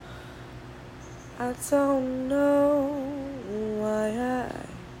I don't know why I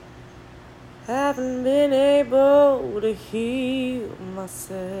haven't been able to heal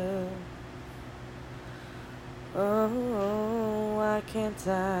myself. Oh, why can't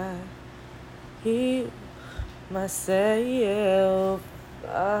I heal myself?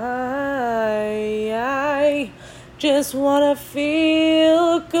 I just wanna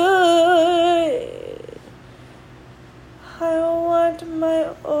feel good. I want my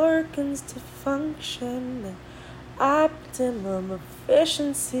organs to function at optimum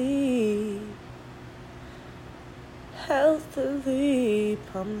efficiency, healthily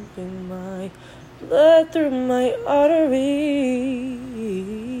pumping my blood through my arteries.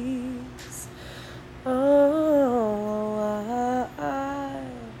 Oh, I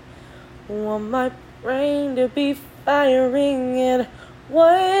want my brain to be firing at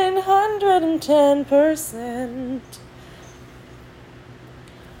 110%.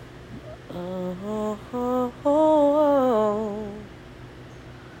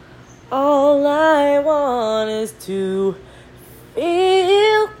 All I want is to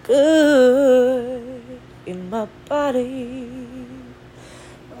feel good in my body.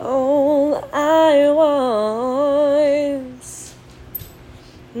 All I want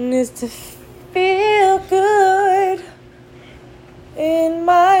is to feel good in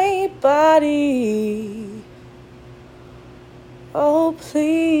my body. Oh,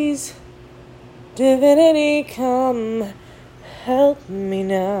 please, divinity, come help me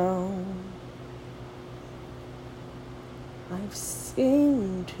now. I've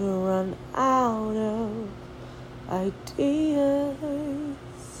seemed to run out of ideas.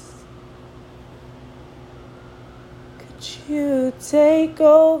 Could you take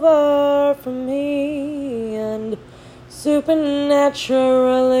over from me and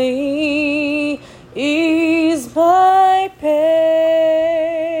supernaturally ease my pain,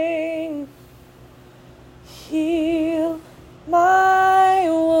 heal my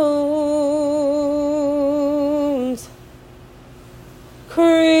wounds,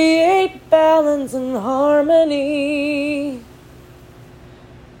 create balance and harmony.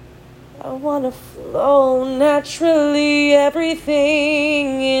 I want to flow naturally,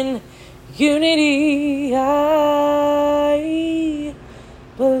 everything in unity. I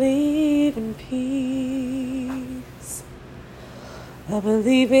believe in peace. I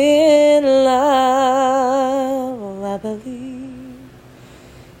believe in love. I believe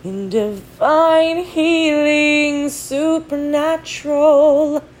in divine healing,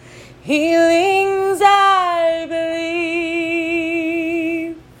 supernatural healings. I believe.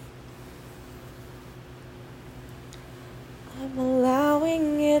 I'm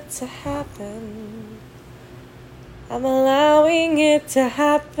allowing it to happen. I'm allowing it to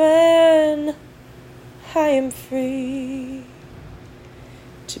happen. I am free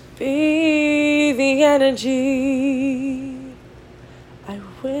to be the energy I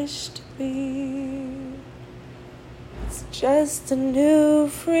wish to be. It's just a new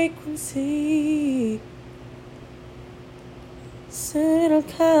frequency. Soon it'll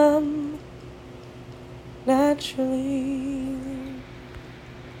come naturally.